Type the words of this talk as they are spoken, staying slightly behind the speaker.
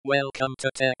Welcome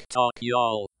to Tech Talk,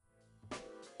 y'all.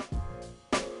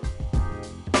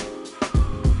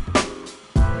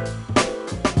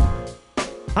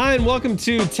 Hi, and welcome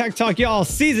to Tech Talk, y'all,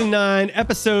 Season 9,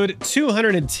 Episode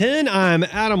 210. I'm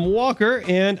Adam Walker,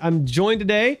 and I'm joined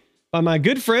today by my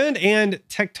good friend and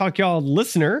Tech Talk, y'all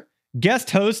listener, guest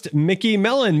host, Mickey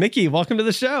Mellon. Mickey, welcome to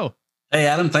the show. Hey,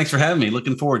 Adam, thanks for having me.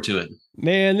 Looking forward to it.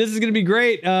 Man, this is going to be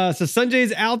great. So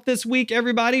Sanjay's out this week,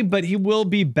 everybody, but he will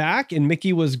be back, and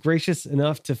Mickey was gracious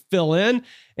enough to fill in,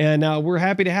 and we're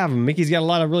happy to have him. Mickey's got a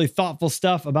lot of really thoughtful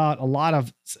stuff about a lot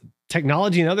of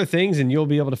technology and other things, and you'll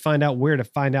be able to find out where to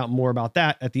find out more about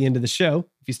that at the end of the show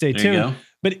if you stay tuned.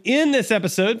 But in this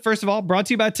episode, first of all, brought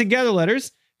to you by Together Letters.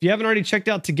 If you haven't already checked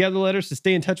out Together Letters to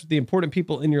stay in touch with the important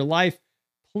people in your life,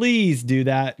 please do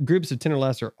that. Groups of 10 or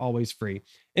less are always free.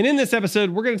 And in this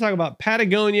episode, we're going to talk about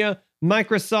Patagonia,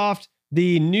 Microsoft,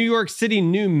 the New York City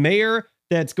new mayor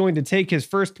that's going to take his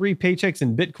first 3 paychecks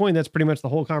in Bitcoin. That's pretty much the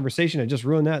whole conversation. I just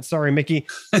ruined that. Sorry, Mickey.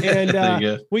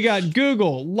 And we got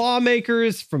Google,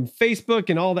 lawmakers from Facebook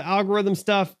and all the algorithm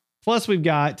stuff. Plus, we've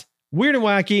got Weird and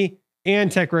Wacky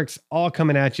and TechRix all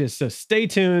coming at you. So stay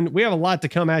tuned. We have a lot to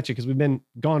come at you because we've been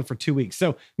gone for 2 weeks.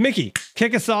 So Mickey,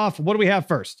 kick us off. What do we have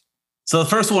first? So the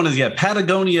first one is,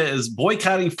 Patagonia is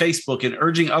boycotting Facebook and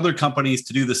urging other companies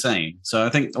to do the same. So I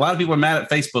think a lot of people are mad at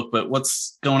Facebook, but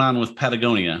what's going on with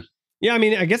Patagonia? Yeah, I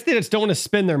mean, I guess they just don't want to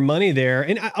spend their money there.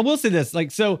 And I will say this,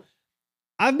 so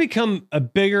I've become a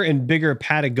bigger and bigger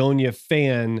Patagonia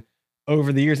fan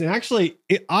over the years. And actually,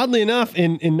 oddly enough,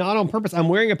 and not on purpose, I'm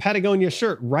wearing a Patagonia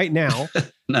shirt right now.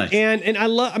 Nice. And I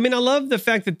love the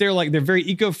fact that they're very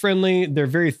eco-friendly. They're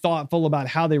very thoughtful about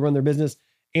how they run their business.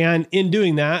 And in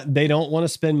doing that, they don't want to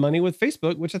spend money with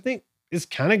Facebook, which I think is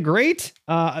kind of great.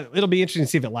 It'll be interesting to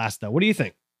see if it lasts, though. What do you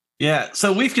think? Yeah,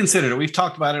 so we've considered it. We've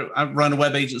talked about it. I run a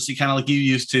web agency kind of like you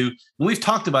used to. And we've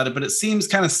talked about it, but it seems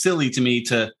kind of silly to me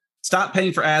to stop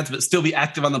paying for ads, but still be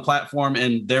active on the platform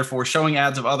and therefore showing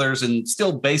ads of others and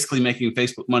still basically making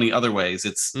Facebook money other ways.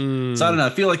 So I don't know. I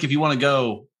feel like if you want to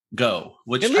go,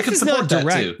 which at least I can it's support not that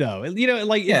direct, too. Though, at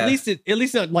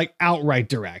least not like outright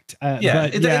direct.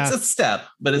 It's a step,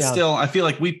 but it's still. I feel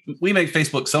like we make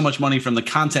Facebook so much money from the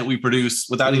content we produce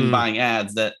without even buying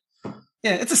ads that.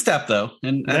 Yeah, it's a step though,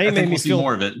 and I think we'll see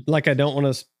more of it. Like I don't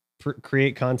want to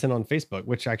create content on Facebook,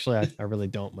 which actually I really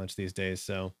don't much these days.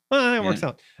 So it works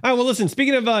out. All right. Well, listen.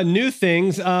 Speaking of new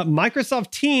things,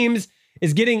 Microsoft Teams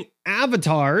is getting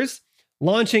avatars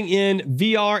launching in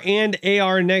VR and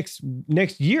AR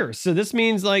next year. So this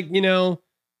means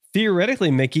theoretically,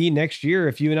 Mickey, next year,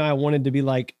 if you and I wanted to be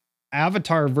like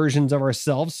avatar versions of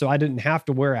ourselves, so I didn't have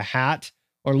to wear a hat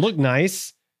or look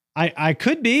nice, I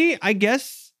could be, I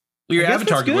guess. Well, your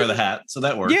avatar could wear the hat, so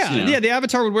that works. Yeah, the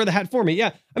avatar would wear the hat for me.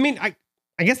 Yeah, I mean, I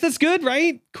guess that's good,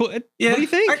 right? Cool. Yeah, what do you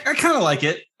think? I kind of like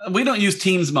it. We don't use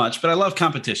Teams much, but I love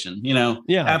competition.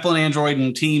 Apple and Android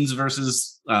and Teams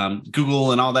versus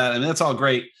Google and all that. I mean, that's all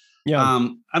great. Yeah.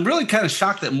 I'm really kind of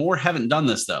shocked that more haven't done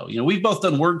this though. We've both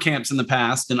done WordCamps in the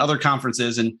past and other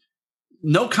conferences, and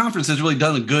no conference has really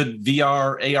done a good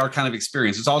VR, AR kind of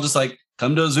experience. It's all just like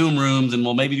come to Zoom rooms and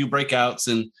we'll maybe do breakouts.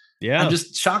 And I'm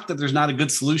just shocked that there's not a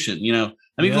good solution.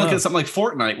 I'm even looking at something like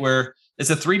Fortnite where it's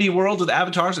a 3D world with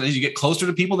avatars, and as you get closer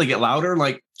to people, they get louder.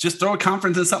 Like just throw a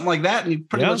conference in something like that, and you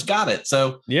pretty much got it.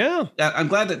 So I'm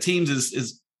glad that Teams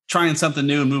is trying something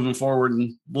new and moving forward,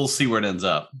 and we'll see where it ends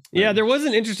up. Yeah, there was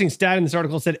an interesting stat in this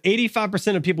article that said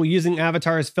 85% of people using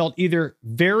avatars felt either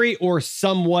very or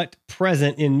somewhat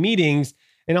present in meetings,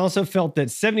 and also felt that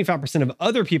 75% of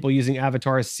other people using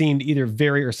avatars seemed either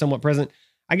very or somewhat present.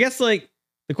 I guess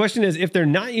the question is, if they're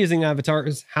not using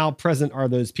avatars, how present are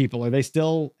those people? Are they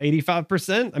still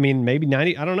 85%? I mean, maybe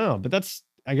 90. I don't know, but that's,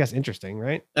 I guess, interesting,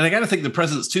 right? And I got to think the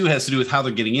presence too has to do with how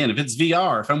they're getting in. If it's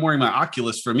VR, if I'm wearing my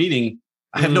Oculus for a meeting,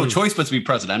 I have no choice but to be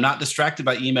present. I'm not distracted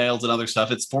by emails and other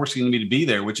stuff. It's forcing me to be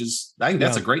there, which is, I think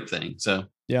that's a great thing. So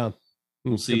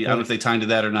we'll see. I don't know if they tie into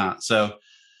that or not. So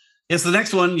it's the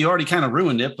next one. You already kind of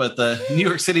ruined it, but the New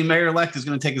York City mayor-elect is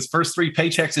going to take his first 3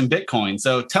 paychecks in Bitcoin.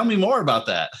 So tell me more about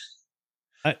that.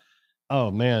 Oh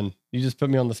man, you just put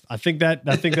me on this. I think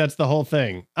that's the whole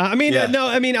thing. I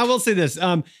will say this.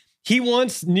 He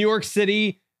wants New York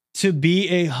City to be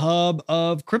a hub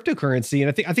of cryptocurrency.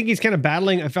 And I think he's kind of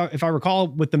battling, if I recall,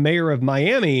 with the mayor of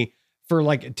Miami for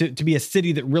to be a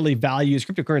city that really values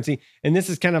cryptocurrency. And this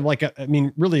is kind of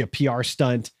really a PR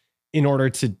stunt in order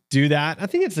to do that. I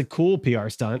think it's a cool PR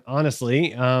stunt,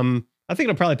 honestly. I think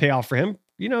it'll probably pay off for him.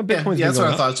 Bitcoin's that's what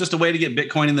I thought. It's just a way to get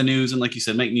Bitcoin in the news. And like you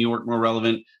said, make New York more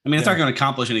relevant. I mean, it's not going to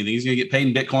accomplish anything. He's going to get paid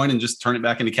in Bitcoin and just turn it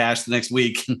back into cash the next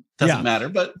week. Doesn't matter,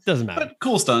 but it doesn't matter. But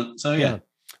cool stunt. So, yeah.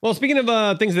 Well, speaking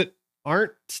of things that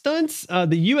aren't stunts.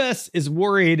 The US is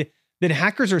worried that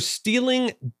hackers are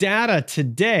stealing data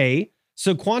today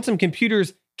so quantum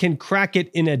computers can crack it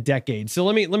in a decade. So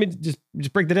let me just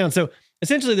break that down. So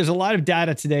essentially there's a lot of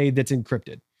data today that's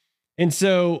encrypted. And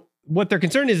so what they're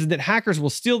concerned is that hackers will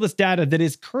steal this data that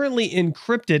is currently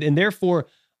encrypted and therefore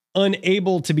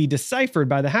unable to be deciphered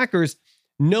by the hackers,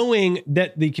 knowing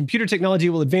that the computer technology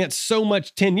will advance so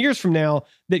much 10 years from now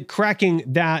that cracking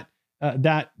that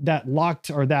locked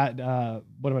or that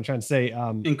what am I trying to say?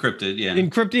 Encrypted, yeah.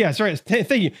 Encrypted, yeah. Sorry, thank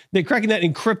you. That cracking that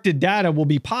encrypted data will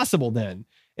be possible then,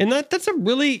 and that's a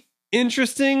really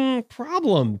interesting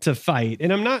problem to fight.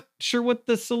 And I'm not sure what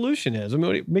the solution is. I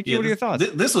mean, Mickey, what are your thoughts?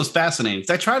 This was fascinating.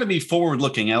 I try to be forward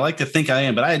looking. I like to think I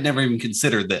am, but I had never even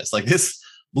considered this. Like this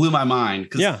blew my mind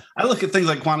because I look at things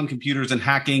like quantum computers and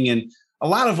hacking, and a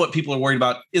lot of what people are worried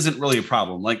about isn't really a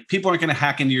problem. Like people aren't going to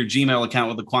hack into your Gmail account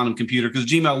with a quantum computer because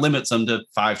Gmail limits them to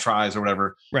 5 tries or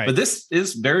whatever. Right. But this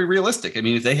is very realistic. I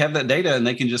mean, if they have that data and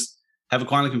they can just have a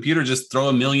quantum computer just throw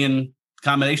a million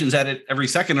combinations at it every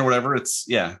second or whatever,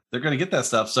 they're going to get that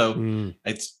stuff. So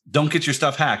don't get your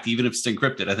stuff hacked, even if it's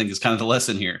encrypted, I think is kind of the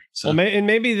lesson here. So, well, and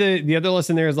maybe the other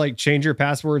lesson there is like change your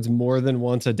passwords more than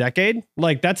once a decade.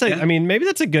 Like I mean, maybe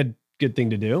that's a good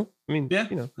thing to do. I mean, I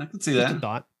can see that. A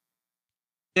thought.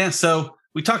 Yeah. So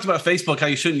we talked about Facebook, how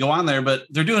you shouldn't go on there, but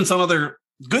they're doing some other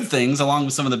good things along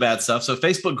with some of the bad stuff. So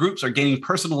Facebook groups are gaining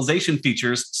personalization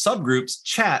features, subgroups,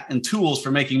 chat, and tools for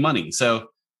making money. So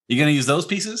you going to use those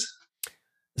pieces?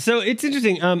 So it's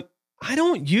interesting. I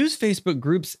don't use Facebook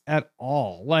groups at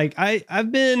all. Like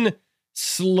I've been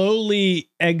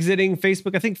slowly exiting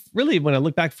Facebook. I think really when I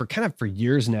look back for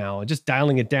years now, just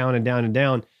dialing it down and down and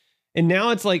down. And now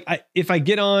it's like, if I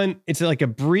get on, it's like a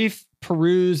brief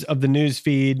peruse of the news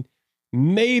feed,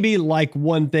 maybe like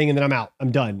one thing, and then I'm out,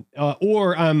 I'm done.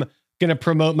 Or I'm going to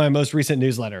promote my most recent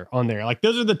newsletter on there. Like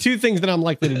those are the two things that I'm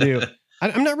likely to do.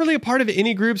 I'm not really a part of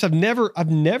any groups. I've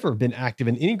never been active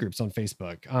in any groups on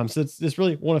Facebook. So this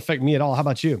really won't affect me at all. How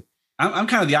about you? I'm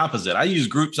kind of the opposite. I use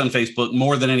groups on Facebook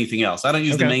more than anything else. I don't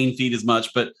use the main feed as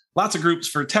much, but lots of groups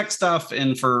for tech stuff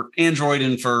and for Android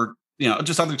and for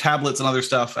just other tablets and other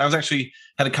stuff. I was actually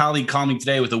had a colleague call me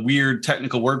today with a weird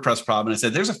technical WordPress problem. And I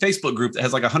said, there's a Facebook group that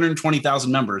has like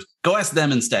 120,000 members. Go ask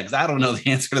them instead, because I don't know the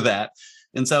answer to that.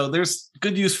 And so there's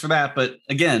good use for that. But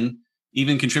again,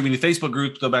 even contributing to Facebook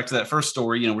groups, go back to that first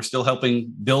story, we're still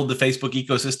helping build the Facebook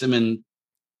ecosystem and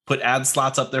put ad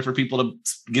slots up there for people to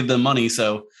give them money.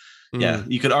 So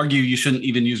you could argue you shouldn't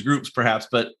even use groups perhaps,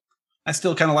 but I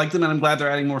still kind of like them, and I'm glad they're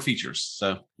adding more features.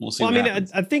 So we'll see. Well,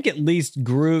 I think at least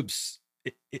groups,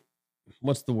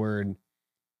 what's the word?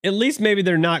 At least maybe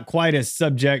they're not quite as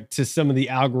subject to some of the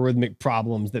algorithmic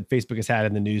problems that Facebook has had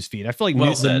in the news feed. I feel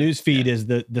like the news feed is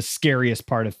the scariest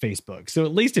part of Facebook. So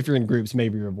at least if you're in groups,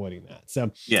 maybe you're avoiding that.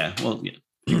 So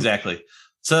exactly.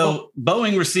 So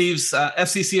Boeing receives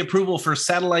FCC approval for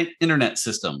satellite internet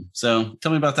system. So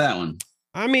tell me about that one.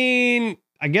 I mean,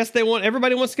 I guess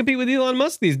everybody wants to compete with Elon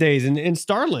Musk these days and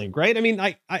Starlink, right? I mean,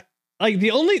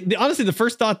 honestly, the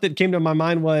first thought that came to my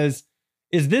mind was,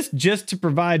 is this just to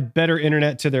provide better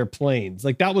internet to their planes?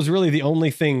 Like that was really the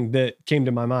only thing that came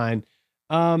to my mind.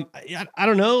 I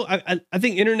don't know. I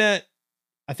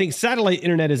think satellite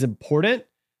internet is important,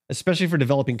 especially for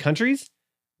developing countries,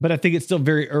 but I think it's still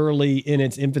very early in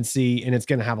its infancy and it's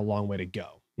going to have a long way to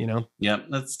go. Yeah,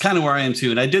 that's kind of where I am too.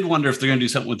 And I did wonder if they're going to do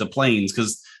something with the planes,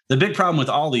 because the big problem with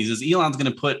all these is Elon's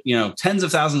going to put, tens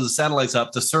of thousands of satellites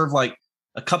up to serve like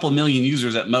a couple million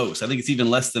users at most. I think it's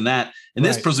even less than that. And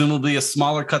this presumably a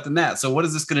smaller cut than that. So what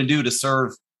is this going to do to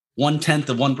serve 1/10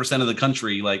 of 1% of the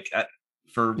country,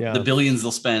 for the billions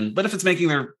they'll spend? But if it's making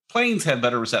their planes have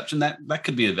better reception, that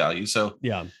could be a value. So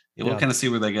we'll kind of see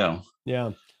where they go.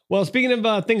 Yeah. Well, speaking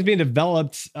of things being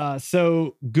developed,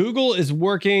 so Google is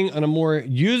working on a more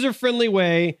user-friendly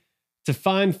way to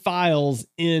find files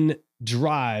in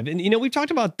Drive. And, we've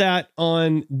talked about that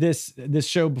on this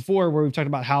show before, where we've talked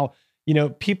about how,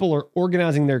 people are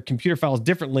organizing their computer files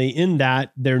differently in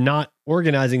that they're not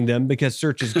organizing them because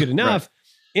search is good enough.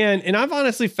 Right. And I've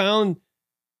honestly found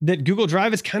that Google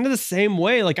Drive is kind of the same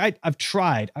way. Like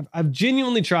I've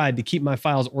genuinely tried to keep my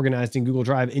files organized in Google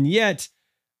Drive, and yet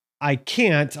I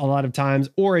can't a lot of times,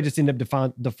 or I just end up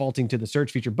defaulting to the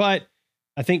search feature. But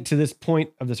I think to this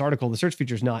point of this article, the search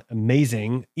feature is not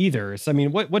amazing either. So, I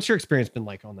mean, what's your experience been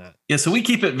like on that? Yeah, so we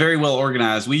keep it very well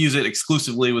organized. We use it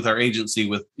exclusively with our agency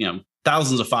with,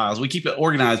 thousands of files. We keep it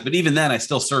organized, but even then I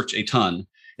still search a ton.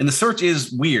 And the search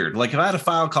is weird. Like if I had a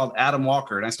file called Adam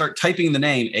Walker and I start typing the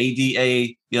name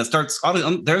ADA, there's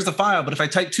the file. But if I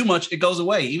type too much, it goes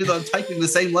away, even though I'm typing the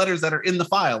same letters that are in the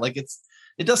file. Like it's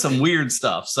it does some weird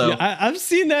stuff. So yeah, I've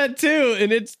seen that too.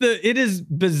 And it is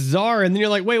bizarre. And then you're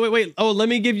like, wait. Oh, let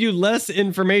me give you less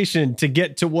information to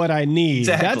get to what I need.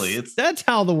 Exactly. That's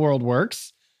how the world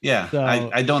works. Yeah. So,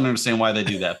 I don't understand why they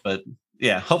do that, but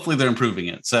yeah, hopefully they're improving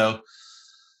it. So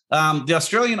the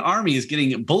Australian Army is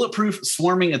getting bulletproof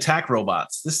swarming attack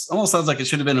robots. This almost sounds like it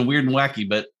should have been a weird and wacky,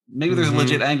 but maybe there's a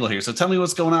legit angle here. So tell me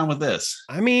what's going on with this.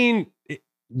 I mean,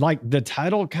 like the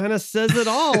title kind of says it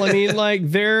all. I mean, like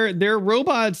they're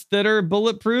robots that are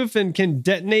bulletproof and can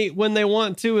detonate when they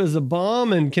want to as a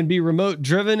bomb and can be remote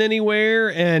driven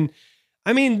anywhere. And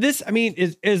I mean, as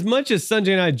much as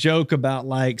Sanjay and I joke about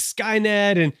like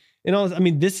Skynet and all this, I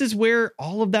mean, this is where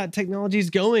all of that technology is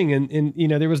going. And you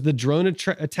know, there was the drone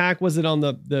attack. Was it on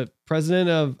the president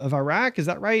of Iraq? Is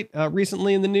that right?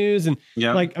 Recently in the news. And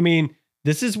like, I mean,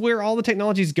 this is where all the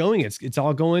technology is going. It's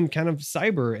all going kind of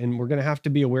cyber, and we're going to have to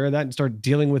be aware of that and start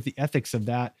dealing with the ethics of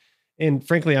that. And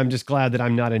frankly, I'm just glad that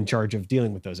I'm not in charge of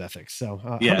dealing with those ethics.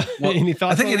 So yeah, well, any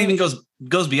thoughts? I think it even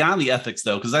goes beyond the ethics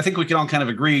though, because I think we can all kind of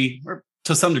agree, or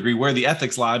to some degree, where the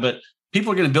ethics lie. But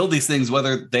people are going to build these things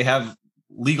whether they have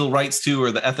legal rights to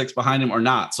or the ethics behind them or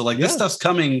not. So like this stuff's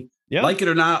coming, like it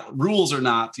or not, rules or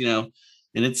not, you know,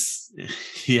 and it's,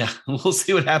 we'll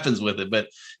see what happens with it. But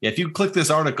if you click this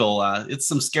article, it's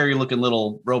some scary looking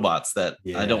little robots that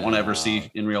I don't want to ever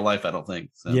see in real life. I don't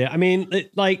think so. Yeah. I mean,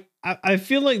 I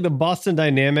feel like the Boston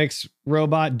Dynamics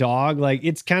robot dog, like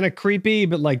it's kind of creepy,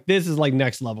 but like, this is like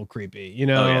next level creepy, you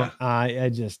know?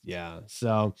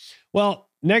 So, well,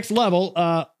 next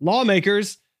level,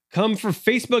 lawmakers come for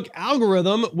Facebook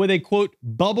algorithm with a quote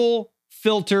bubble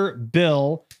filter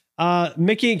bill.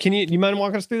 Mickey, you mind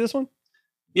walking us through this one?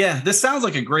 Yeah, this sounds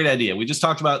like a great idea. We just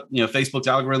talked about, you know, Facebook's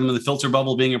algorithm and the filter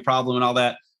bubble being a problem and all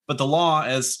that. But the law,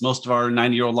 as most of our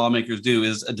 90-year-old lawmakers do,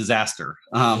 is a disaster.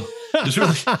 There's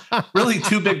really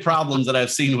two big problems that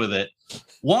I've seen with it.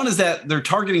 One is that they're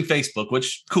targeting Facebook,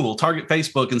 which cool, target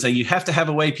Facebook and say you have to have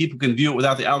a way people can view it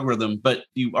without the algorithm, but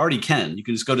you already can. You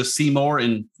can just go to see more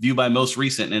and view by most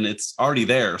recent, and it's already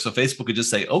there. So Facebook could just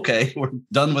say, okay, we're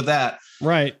done with that.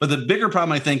 Right. But the bigger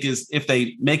problem, I think, is if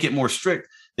they make it more strict,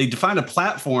 they define a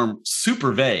platform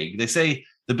super vague. They say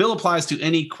the bill applies to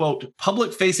any, quote,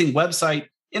 public-facing website,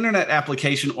 internet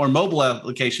application, or mobile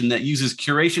application that uses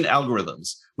curation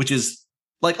algorithms, which is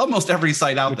like almost every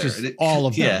site out there. All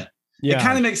of them. Yeah. It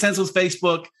kind of makes sense with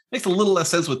Facebook. Makes a little less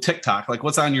sense with TikTok. Like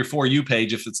what's on your For You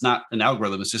page if it's not an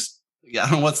algorithm? It's just, I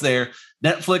don't know what's there.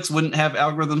 Netflix wouldn't have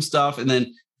algorithm stuff. And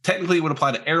then technically it would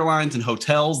apply to airlines and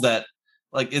hotels that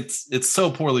like it's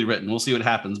so poorly written. We'll see what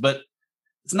happens. But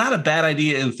it's not a bad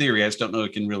idea in theory. I just don't know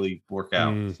it can really work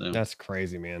out. So. That's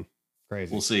crazy, man.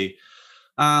 Crazy. We'll see.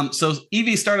 So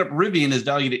EV startup Rivian is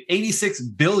valued at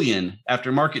 $86 billion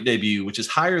after market debut, which is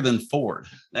higher than Ford.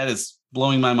 That is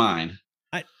blowing my mind.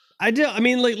 I do. I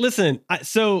mean, like, listen,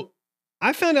 so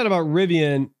I found out about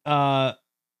Rivian, I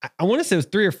want to say it was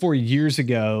 3 or 4 years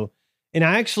ago. And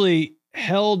I actually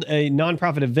held a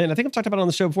nonprofit event. I think I've talked about it on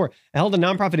the show before. I held a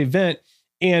nonprofit event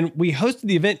and we hosted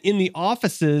the event in the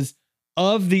offices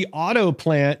of the auto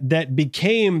plant that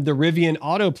became the Rivian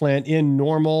auto plant in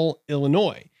Normal,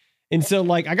 Illinois. And so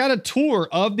like, I got a tour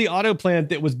of the auto plant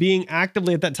that was being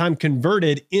actively at that time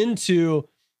converted into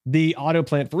the auto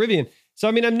plant for Rivian. So,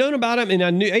 I mean, I've known about them and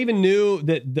I even knew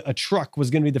that a truck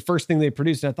was going to be the first thing they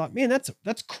produced. And I thought, man,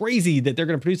 that's crazy that they're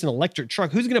going to produce an electric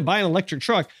truck. Who's going to buy an electric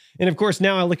truck? And of course,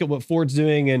 now I look at what Ford's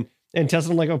doing and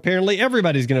Tesla, I'm like, apparently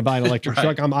everybody's going to buy an electric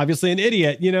truck. I'm obviously an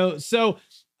idiot, you know? So,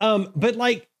 but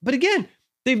again,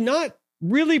 they've not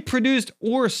really produced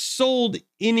or sold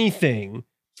anything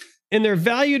and they're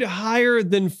valued higher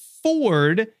than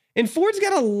Ford. And Ford's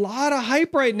got a lot of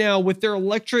hype right now with their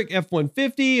electric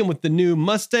F-150 and with the new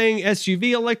Mustang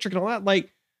SUV electric and all that.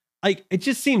 Like it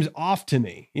just seems off to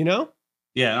me, you know?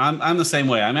 Yeah, I'm the same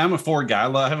way. I mean, I'm a Ford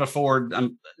guy. I have a Ford.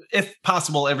 If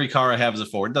possible, every car I have is a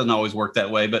Ford. It doesn't always work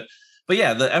that way, but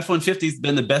yeah, the F-150 has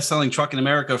been the best-selling truck in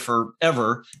America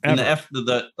forever. And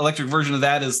the electric version of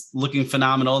that is looking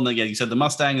phenomenal. And then, yeah, you said the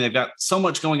Mustang. They've got so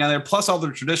much going on there, plus all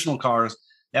their traditional cars.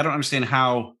 I don't understand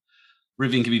how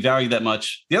Rivian can be valued that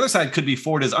much. The other side could be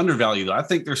Ford is undervalued. I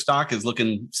think their stock is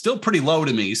looking still pretty low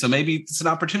to me. So maybe it's an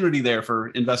opportunity there for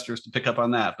investors to pick up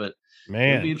on that. But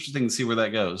man, it'll be interesting to see where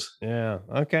that goes. Yeah.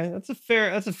 Okay. That's a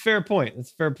fair point.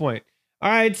 That's a fair point. All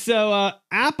right. So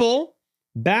Apple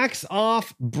backs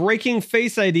off breaking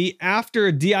Face ID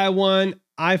after DIY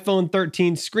iPhone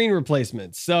 13 screen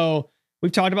replacement. So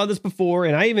we've talked about this before,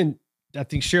 and I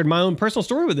think shared my own personal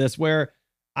story with this, where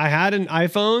I had an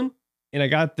iPhone and I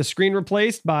got the screen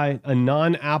replaced by a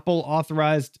non-Apple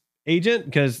authorized agent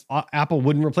because Apple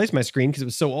wouldn't replace my screen because it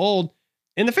was so old,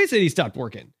 and the Face ID stopped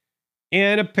working.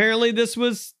 And apparently this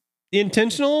was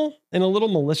intentional and a little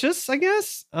malicious, I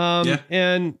guess.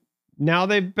 And now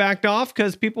they backed off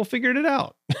because people figured it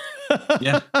out.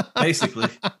 Yeah, basically.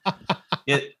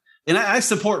 And I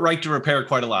support right to repair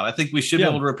quite a lot. I think we should be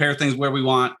able to repair things where we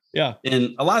want. Yeah.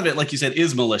 And a lot of it, like you said,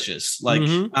 is malicious. Like,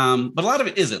 but a lot of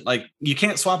it isn't. Like, you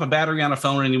can't swap a battery on a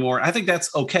phone anymore. I think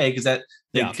that's okay because that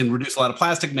they can reduce a lot of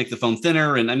plastic, make the phone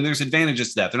thinner. And I mean, there's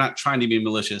advantages to that. They're not trying to be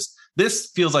malicious. This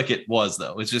feels like it was,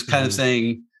 though. It's just kind of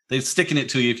saying they're sticking it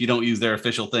to you if you don't use their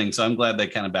official thing. So I'm glad they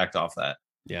kind of backed off that.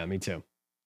 Yeah, me too.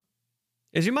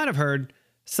 As you might have heard,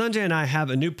 Sanjay and I have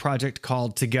a new project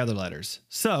called Together Letters.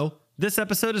 So this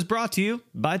episode is brought to you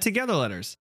by Together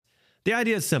Letters. The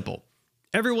idea is simple.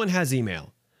 Everyone has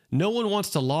email. No one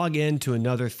wants to log in to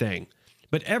another thing,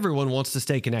 but everyone wants to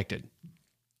stay connected.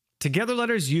 Together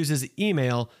Letters uses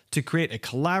email to create a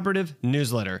collaborative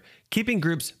newsletter, keeping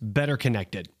groups better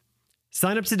connected.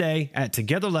 Sign up today at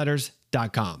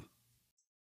togetherletters.com.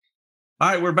 All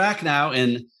right, we're back now,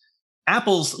 and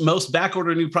Apple's most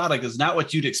backordered new product is not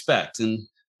what you'd expect. And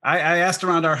I asked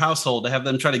around our household to have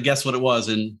them try to guess what it was,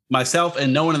 and myself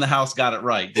and no one in the house got it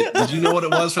right. Did you know what it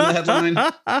was from the headline?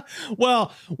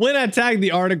 Well, when I tagged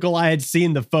the article, I had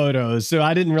seen the photos, so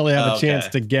I didn't really have a chance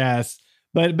to guess.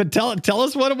 But tell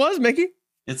us what it was, Mickey.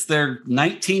 It's their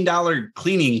 $19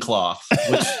 cleaning cloth,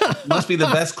 which must be the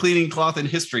best cleaning cloth in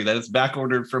history, that it's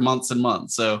backordered for months and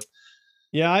months. So,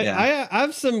 I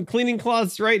have some cleaning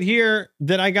cloths right here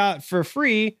that I got for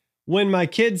free when my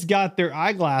kids got their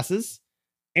eyeglasses.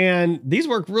 And these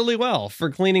work really well for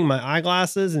cleaning my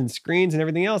eyeglasses and screens and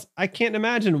everything else. I can't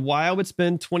imagine why I would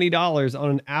spend $20 on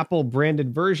an Apple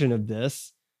branded version of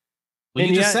this. Well,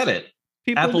 you just said it.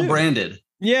 Apple branded.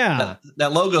 Yeah.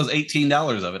 That logo is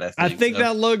 $18 of it, I think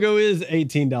that logo is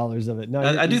 $18 of it. No,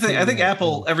 I think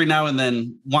Apple every now and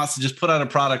then wants to just put out a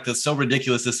product that's so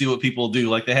ridiculous to see what people do.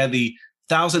 Like they had the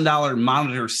 $1,000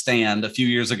 monitor stand a few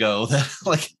years ago that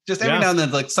like just every now and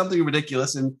then like something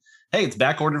ridiculous, and hey, it's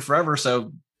back ordered forever.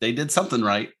 So they did something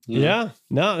right. Yeah,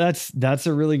 no, that's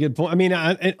a really good point. I mean,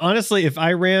 honestly, if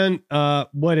I ran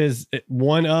what is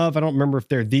one of, I don't remember if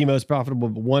they're the most profitable,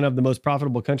 but one of the most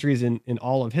profitable countries in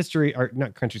all of history, or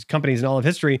not countries, companies in all of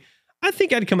history, I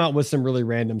think I'd come out with some really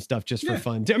random stuff just for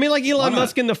fun too. I mean, like Elon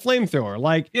Musk and the flamethrower.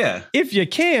 Like, if you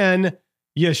can,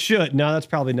 you should. No, that's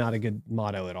probably not a good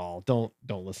motto at all. Don't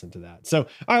listen to that. So,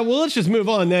 all right, well, let's just move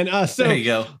on then. So there you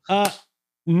go.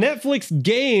 Netflix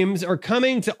games are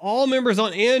coming to all members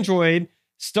on Android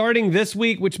starting this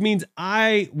week, which means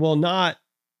I will not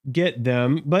get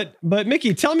them. But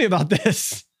Mickey, tell me about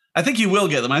this. I think you will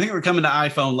get them. I think we're coming to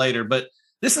iPhone later, but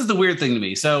this is the weird thing to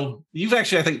me. So you've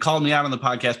actually, I think, called me out on the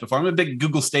podcast before. I'm a big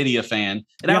Google Stadia fan.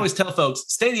 And I always tell folks,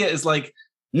 Stadia is like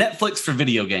Netflix for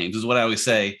video games is what I always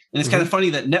say. And it's kind of funny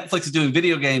that Netflix is doing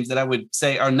video games that I would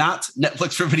say are not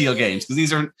Netflix for video games, because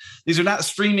these are not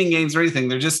streaming games or anything.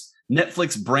 They're just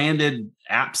Netflix branded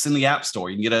apps in the App Store.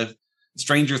 You can get a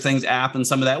Stranger Things app and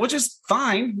some of that, which is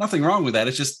fine. Nothing wrong with that.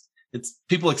 It's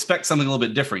people expect something a little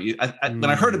bit different. When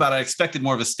I heard about it, I expected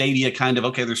more of a Stadia kind of,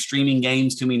 okay, they're streaming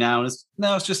games to me now. And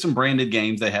it's just some branded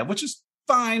games they have, which is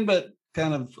fine, but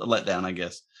kind of a letdown, I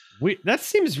guess. That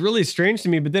seems really strange to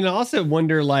me. But then I also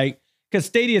wonder, like, because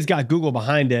Stadia's got Google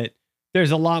behind it,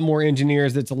 there's a lot more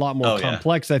engineers. It's a lot more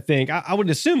complex, I think. I would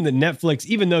assume that Netflix,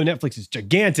 even though Netflix is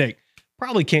gigantic,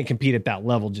 probably can't compete at that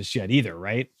level just yet either,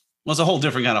 right? Well, it's a whole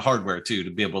different kind of hardware too, to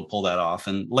be able to pull that off,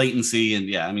 and latency.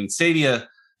 And I mean, Stadia,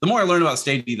 the more I learn about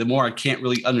Stadia, the more I can't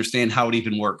really understand how it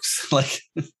even works. Like,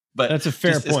 but that's a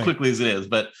fair point. As quickly as it is.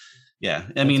 But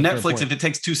I mean, Netflix, if it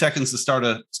takes 2 seconds to start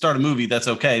a movie, that's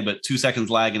okay. But 2 seconds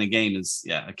lag in a game is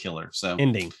a killer. So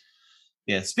ending.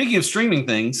 Yeah. Speaking of streaming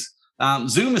things,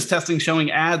 Zoom is testing showing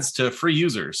ads to free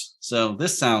users. So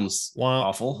this sounds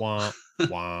awful.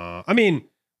 I mean,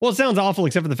 well, it sounds awful,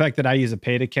 except for the fact that I use a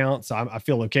paid account, so I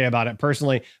feel okay about it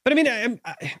personally. But I mean,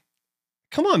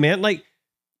 come on, man! Like,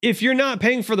 if you're not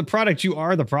paying for the product, you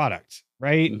are the product,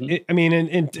 right? I mean,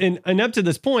 and up to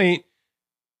this point,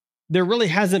 there really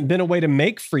hasn't been a way to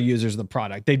make free users the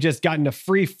product. They've just gotten a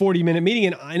free 40-minute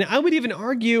meeting, and I would even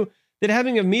argue that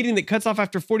having a meeting that cuts off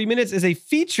after 40 minutes is a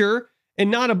feature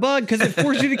and not a bug, because it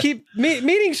forces you to keep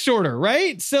meetings shorter,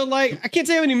 right? So, like, I can't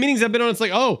say how many meetings I've been on. It's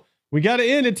like, oh, we got to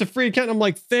end. It's a free account. And I'm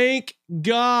like, thank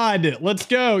God. Let's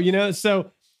go.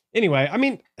 So anyway, I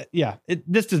mean,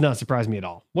 this does not surprise me at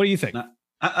all. What do you think?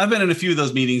 I've been in a few of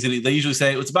those meetings, and they usually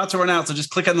say it's about to run out, so just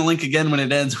click on the link again when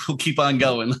it ends. We'll keep on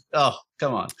going. Oh,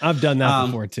 come on. I've done that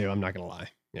before too. I'm not going to lie.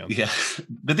 Yeah.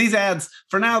 But these ads,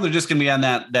 for now, they're just going to be on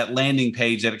that landing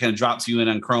page that it kind of drops you in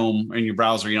on Chrome or in your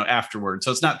browser, afterwards.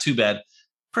 So it's not too bad.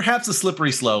 Perhaps a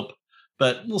slippery slope,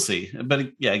 but we'll see.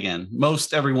 But again,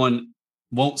 most everyone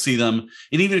won't see them.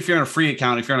 And even if you're on a free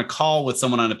account, if you're on a call with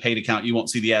someone on a paid account, you won't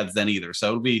see the ads then either. So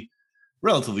it'll be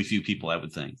relatively few people, I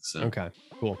would think. So okay,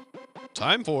 cool.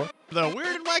 Time for the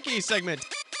Weird and Wacky segment.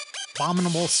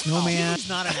 Abominable Snowman. He's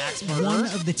not an axe murderer. One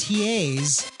of the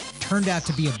TAs turned out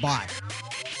to be a bot.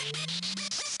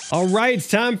 All right, it's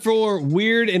time for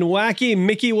Weird and Wacky.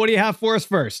 Mickey, what do you have for us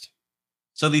first?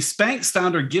 So the Spanx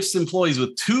founder gifts employees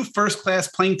with 2 first-class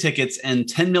plane tickets and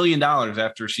 $10 million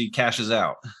after she cashes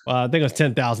out. I think it was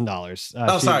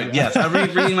 $10,000. Sorry. Yes, I'm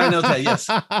reading my notes. Yes,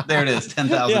 there it is,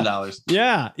 $10,000.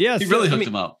 Yeah. He really hooked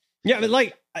him up. Yeah, but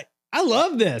like I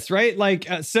love this, right? Like,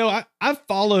 so I've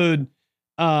followed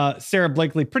Sarah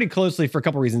Blakely pretty closely for a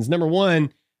couple reasons. Number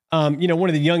one, one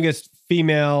of the youngest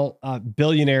female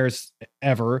billionaires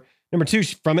ever. Number two,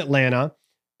 she's from Atlanta.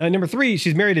 Number three,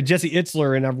 she's married to Jesse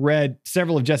Itzler, and I've read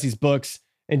several of Jesse's books.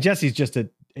 And Jesse's just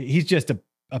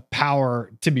a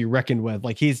power to be reckoned with.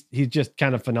 Like he's just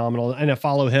kind of phenomenal. And I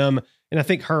follow him, and I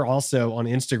think her also on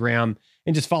Instagram,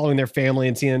 and just following their family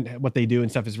and seeing what they do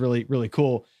and stuff is really, really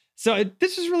cool. So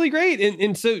this is really great.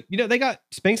 And so, they got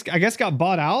Spanx, I guess, got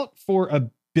bought out for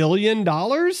 $1 billion.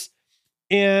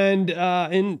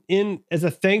 And in as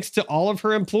a thanks to all of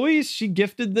her employees, she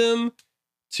gifted them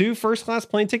 2 first-class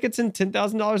plane tickets and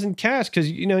 $10,000 in cash. Cause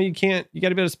you got to be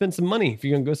able to spend some money if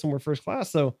you're going to go somewhere first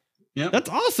class. So yeah, that's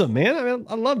awesome, man. I mean,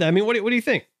 I love that. I mean, what do you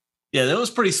think? Yeah, that was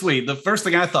pretty sweet. The first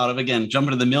thing I thought of, again,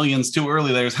 jumping to the millions too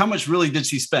early there, is how much really did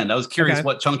she spend? I was curious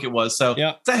what chunk it was. So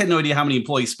I had no idea how many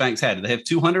employees Spanx had. Did they have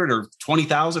 200 or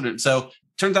 20,000? So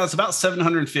turns out it's about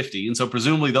 750. And so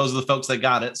presumably those are the folks that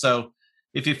got it. So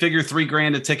if you figure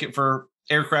 $3,000 a ticket for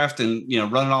aircraft and,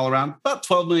 running all around, about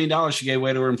 $12 million she gave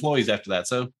away to her employees after that.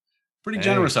 So pretty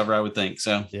generous of her, I would think.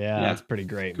 So yeah, that's pretty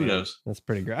great. Kudos. Man. That's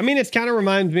pretty great. I mean, it's kind of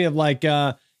reminds me of like,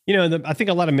 I think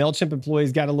a lot of MailChimp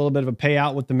employees got a little bit of a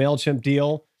payout with the MailChimp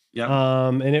deal. Yeah.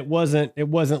 And it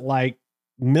wasn't like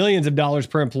millions of dollars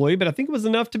per employee, but I think it was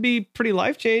enough to be pretty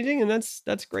life-changing, and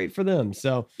that's great for them.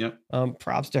 So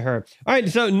props to her. All right.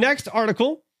 So next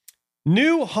article,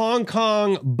 new Hong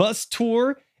Kong bus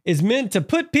tour is meant to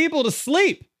put people to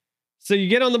sleep. So you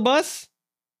get on the bus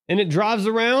and it drives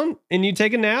around and you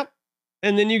take a nap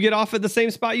and then you get off at the same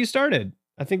spot you started.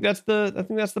 I think that's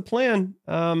the plan.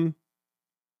 I'm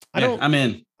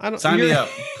in. Sign me up.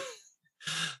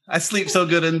 I sleep so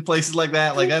good in places like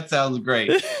that. Like that sounds great.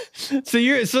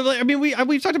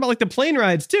 We've talked about like the plane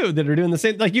rides too that are doing the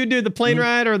same. Like you do the plane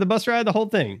ride or the bus ride, the whole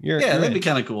thing. That'd be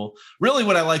kind of cool. Really,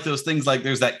 what I like those things like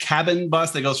there's that cabin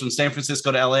bus that goes from San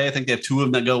Francisco to LA. I think they have 2 of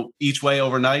them that go each way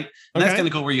overnight. And that's kind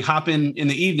of cool where you hop in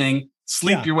the evening,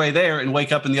 sleep your way there, and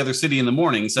wake up in the other city in the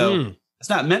morning. So it's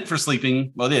not meant for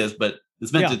sleeping. Well, it is, but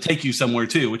it's meant to take you somewhere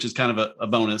too, which is kind of a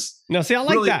bonus. No, see, I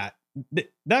like that.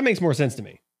 That makes more sense to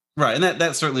me. Right. And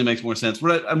that certainly makes more sense.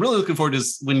 What I'm really looking forward to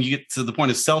is when you get to the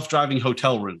point of self-driving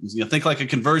hotel rooms. Think like a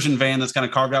conversion van that's kind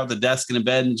of carved out with a desk and a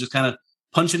bed and just kind of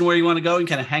punch in where you want to go and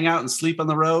kind of hang out and sleep on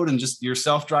the road, and just your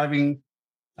self-driving,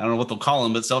 I don't know what they'll call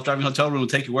them, but self-driving hotel room will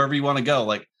take you wherever you want to go.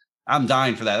 Like I'm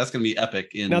dying for that. That's going to be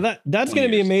epic. Now that's going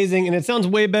to be amazing. And it sounds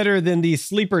way better than the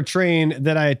sleeper train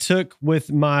that I took with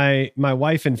my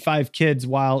wife and 5 kids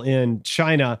while in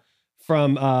China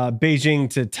from Beijing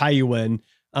to Taiyuan.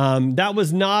 That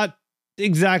was not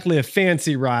exactly a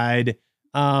fancy ride,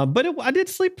 but I did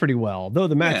sleep pretty well, though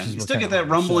the matches were still get that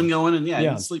rumbling going, and you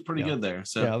can sleep pretty good there.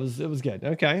 So it was good.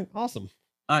 Okay, awesome.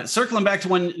 All right, circling back to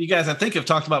when you guys, I think, have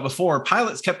talked about before,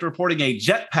 pilots kept reporting a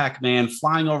jetpack man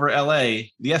flying over LA.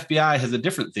 The FBI has a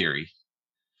different theory.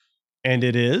 And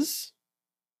it is?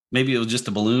 Maybe it was just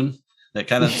a balloon that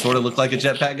kind of sort of looked like a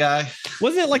jetpack guy.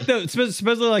 Wasn't it like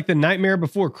supposedly like the Nightmare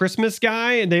Before Christmas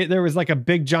guy? And there was like a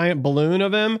big giant balloon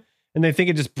of him, and they think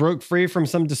it just broke free from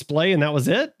some display, and that was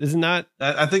it? Isn't that?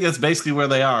 I think that's basically where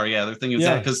they are. Yeah, they're thinking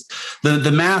that because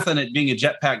the math on it being a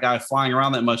jetpack guy flying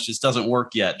around that much just doesn't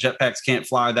work yet. Jetpacks can't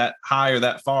fly that high or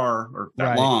that far or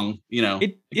that long.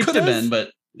 It could have been,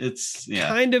 but it's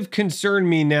kind of concerned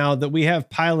me now that we have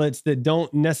pilots that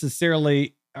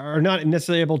are not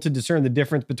necessarily able to discern the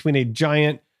difference between a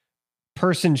giant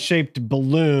person-shaped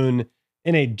balloon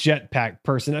and a jetpack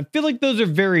person. I feel like those are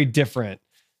very different.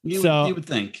 You would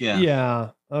think, yeah. Yeah.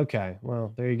 Okay.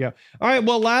 Well, there you go. All right.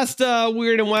 Well, last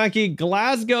weird and wacky,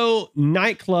 Glasgow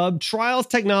nightclub trials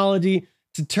technology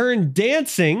to turn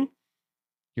dancing.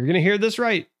 You're going to hear this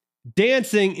right.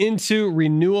 Dancing into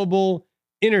renewable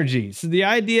energy. So the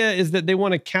idea is that they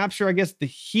want to capture, I guess, the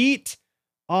heat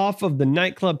off of the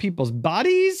nightclub people's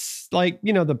bodies, like,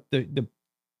 the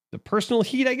personal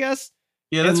heat, I guess.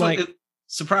 Yeah, that's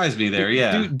surprised me there.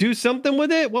 Yeah. Do something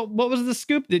with it. What was the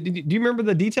scoop? Do you remember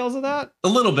the details of that? A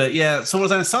little bit. Yeah. So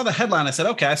when I saw the headline, I said,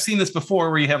 okay, I've seen this before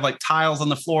where you have like tiles on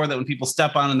the floor that when people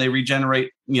step on and they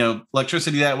regenerate,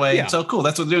 electricity that way. Yeah. So cool.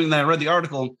 That's what they're doing. And I read the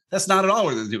article. That's not at all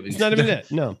what they're doing. It's not even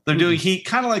it. No. They're doing heat,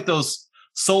 kind of like those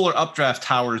solar updraft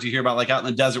towers you hear about like out in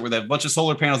the desert where they have a bunch of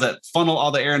solar panels that funnel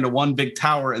all the air into one big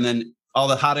tower. And then all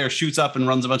the hot air shoots up and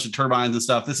runs a bunch of turbines and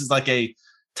stuff. This is like a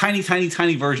tiny, tiny,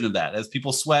 tiny version of that. As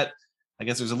people sweat, I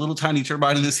guess there's a little tiny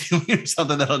turbine in the ceiling or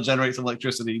something that'll generate some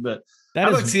electricity. But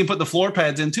I'd like to see them put the floor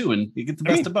pads in too, and you get the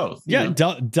best of both. Yeah,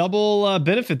 double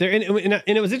benefit there. And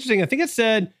it was interesting. I think it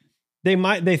said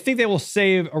they think they will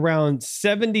save around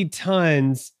 70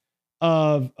 tons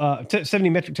of 70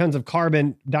 metric tons of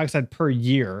carbon dioxide per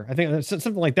year. I think that's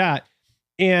something like that.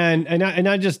 And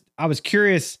I was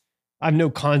curious. I have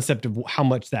no concept of how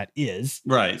much that is.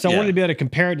 Right. So I wanted to be able to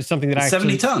compare it to something that I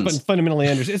actually 70 tons. Fundamentally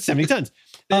understand. It's 70 tons.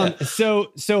 Yeah.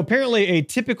 So apparently a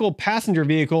typical passenger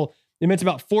vehicle emits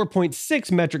about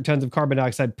 4.6 metric tons of carbon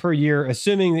dioxide per year,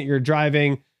 assuming that you're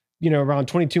driving, around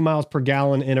 22 miles per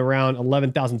gallon and around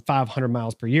 11,500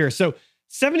 miles per year. So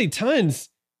 70 tons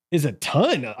is a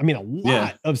ton. I mean, a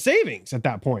lot of savings at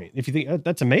that point. If you think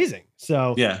that's amazing.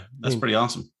 So yeah, that's pretty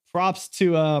awesome. Props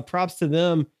to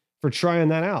them for trying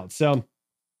that out. So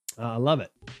I love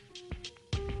it.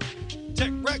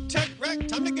 Tech wreck,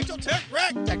 time to get your tech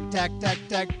wreck. Tech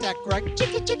wreck.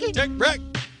 Chicky. Tech wreck.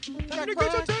 Time to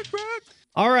get your tech wreck.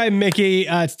 All right, Mickey,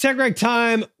 it's tech wreck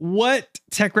time. What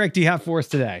tech wreck do you have for us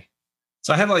today?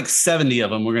 So I have like 70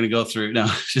 of them we're going to go through. No,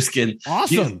 just kidding.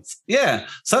 Awesome.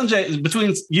 Sanjay,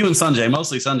 between you and Sanjay,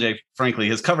 mostly Sanjay, frankly,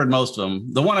 has covered most of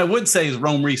them. The one I would say is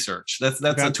Roam Research. That's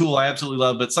okay. A tool I absolutely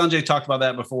love, but Sanjay talked about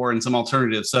that before and some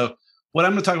alternatives. So what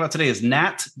I'm going to talk about today is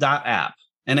nat.app,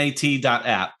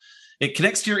 nat.app. It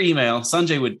connects to your email.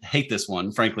 Sanjay would hate this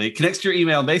one, frankly. It connects to your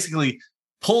email, basically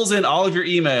pulls in all of your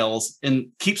emails and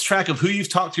keeps track of who you've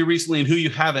talked to recently and who you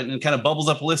haven't, and kind of bubbles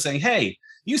up a list saying, hey,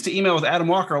 you used to email with Adam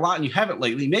Walker a lot and you haven't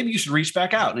lately. Maybe you should reach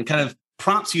back out. And it kind of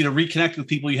prompts you to reconnect with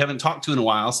people you haven't talked to in a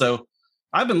while. So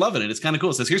I've been loving it. It's kind of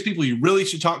cool. It says, here's people you really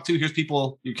should talk to. Here's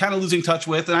people you're kind of losing touch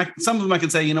with. And some of them I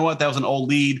can say, you know what, that was an old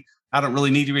lead. I don't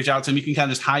really need to reach out to them. You can kind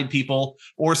of just hide people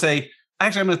or say,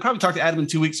 actually, I'm going to probably talk to Adam in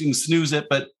 2 weeks. You can snooze it,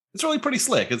 but it's really pretty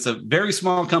slick. It's a very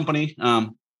small company. I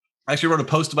actually wrote a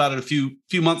post about it a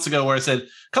few months ago where I said a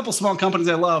couple small companies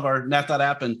I love are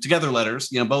nat.app and Together Letters,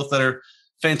 both that are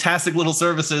fantastic little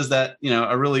services that,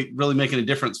 are really, really making a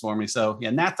difference for me. So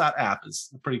yeah, nat.app is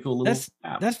a pretty cool little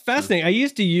app. That's fascinating. I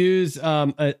used to use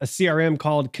a CRM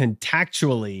called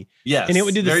Contactually. Yes. And it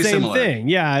would do the same thing.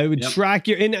 Yeah. It would track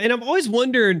your, and I've always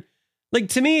wondered, like,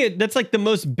 to me, that's like the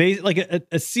most basic, like a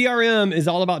CRM is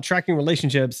all about tracking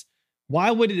relationships. Why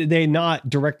would they not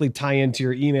directly tie into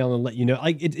your email and let you know?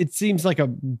 Like it seems like a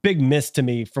big miss to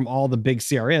me from all the big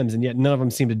CRMs, and yet none of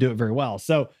them seem to do it very well.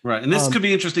 So right, and this could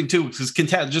be interesting too, because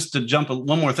just to jump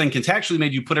one more thing, Contactually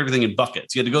made you put everything in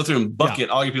buckets. You had to go through and bucket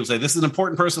all your people. Say this is an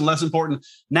important person, less important.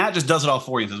 Nat just does it all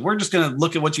for you. Says we're just going to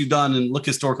look at what you've done and look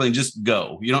historically and just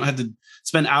go. You don't have to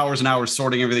spend hours and hours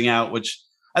sorting everything out. Which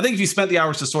I think if you spent the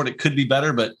hours to sort it, could be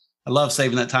better, but I love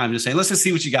saving that time, just saying, let's just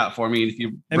see what you got for me. And if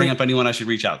you bring up anyone I should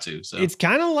reach out to. So it's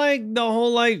kind of like the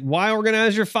whole, why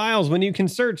organize your files when you can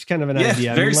search kind of an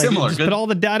idea. Very similar. Just put all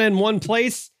the data in one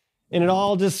place and it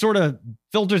all just sort of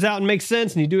filters out and makes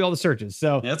sense. And you do all the searches.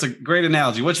 So that's a great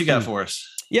analogy. What you got for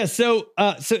us? Yeah. So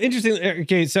interesting.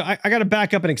 Okay. So I got to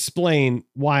back up and explain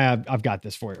why I've got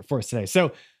this for us today.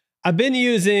 So I've been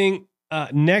using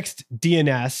Next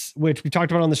DNS, which we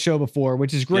talked about on the show before,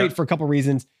 which is great for a couple of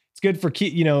reasons. It's good for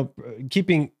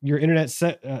keeping your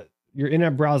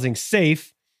internet browsing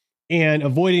safe and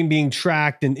avoiding being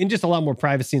tracked and just a lot more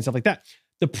privacy and stuff like that.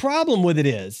 The problem with it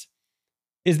is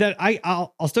that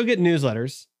I'll still get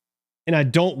newsletters and I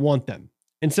don't want them.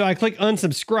 And so I click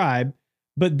unsubscribe,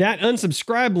 but that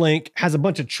unsubscribe link has a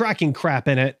bunch of tracking crap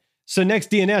in it. So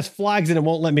Next DNS flags it and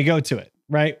won't let me go to it.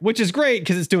 Right. Which is great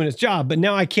because it's doing its job. But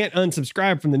now I can't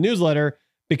unsubscribe from the newsletter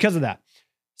because of that.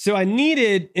 So I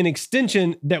needed an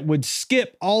extension that would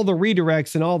skip all the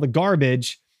redirects and all the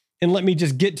garbage and let me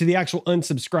just get to the actual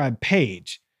unsubscribe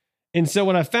page. And so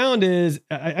what I found is,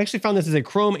 I actually found this as a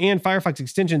Chrome and Firefox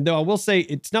extension, though I will say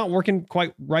it's not working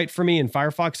quite right for me in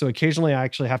Firefox. So occasionally I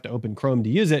actually have to open Chrome to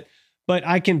use it, but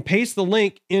I can paste the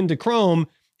link into Chrome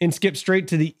and skip straight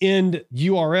to the end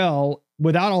URL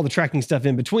without all the tracking stuff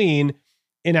in between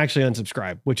and actually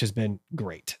unsubscribe, which has been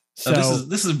great. So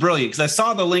this is brilliant because I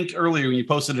saw the link earlier when you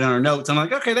posted it in our notes. I'm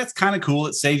like, okay, that's kind of cool.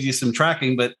 It saves you some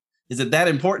tracking, but is it that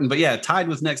important? But yeah, tied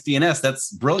with Next DNS,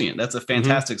 that's brilliant. That's a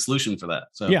fantastic solution for that.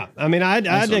 So yeah, I mean, I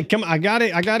got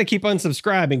to keep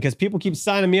unsubscribing because people keep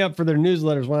signing me up for their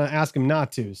newsletters when I ask them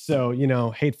not to. So,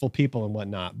 hateful people and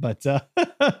whatnot, but that's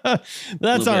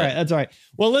all right. That's all right.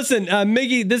 Well, listen,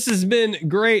 Miggy, this has been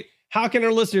great. How can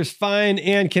our listeners find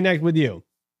and connect with you?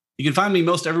 You can find me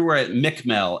most everywhere at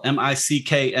Mickmel,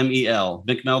 Mickmel,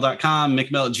 Mickmel.com,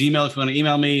 Mickmel at Gmail if you want to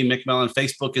email me, Mickmel on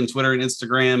Facebook and Twitter and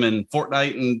Instagram and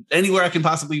Fortnite and anywhere I can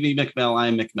possibly be Mickmel, I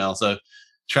am Mickmel. So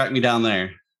track me down there.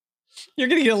 You're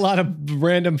going to get a lot of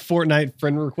random Fortnite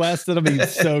friend requests. It'll be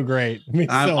so great.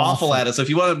 I'm so awful at it. So if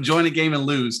you want to join a game and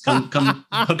lose, come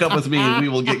hook up with me and we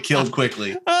will get killed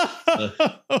quickly. All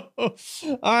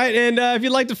right. And if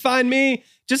you'd like to find me,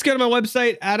 just go to my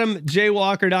website,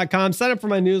 adamjwalker.com. Sign up for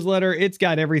my newsletter. It's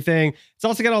got everything. It's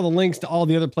also got all the links to all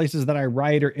the other places that I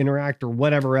write or interact or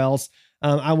whatever else.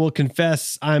 I will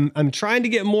confess, I'm trying to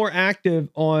get more active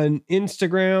on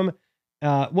Instagram.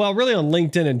 Really on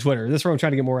LinkedIn and Twitter. That's where I'm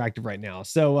trying to get more active right now.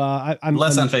 So I'm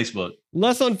less on Facebook.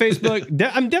 Less on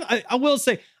Facebook. I will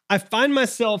say I find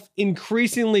myself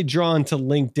increasingly drawn to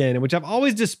LinkedIn, which I've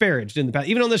always disparaged in the past,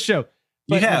 even on this show.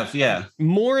 But you have, yeah.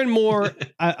 More and more,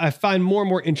 I find more and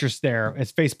more interest there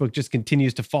as Facebook just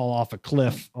continues to fall off a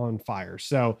cliff on fire.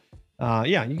 So,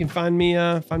 you can find me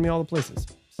all the places.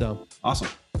 So awesome,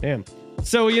 man.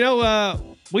 So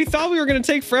we thought we were going to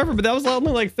take forever, but that was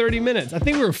only like 30 minutes. I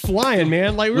think we were flying,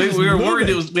 man. Like we were worried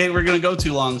we were going to go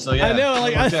too long. So yeah, I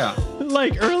know.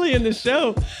 Like early in the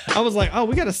show, I was like, oh,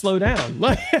 we got to slow down.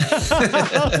 Like,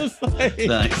 I was like,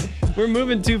 nice. We're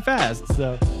moving too fast.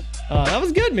 So. That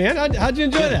was good, man. How'd you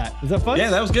enjoy that? Was that fun? Yeah,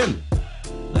 that was good.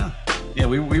 Yeah,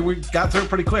 we got through it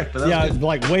pretty quick, but that was good.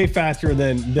 Like way faster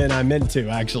than I meant to,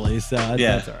 actually. So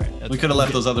that's all right. We could have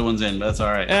left those other ones in, but that's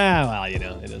all right. Well, it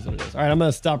is what it is. All right, I'm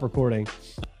gonna stop recording.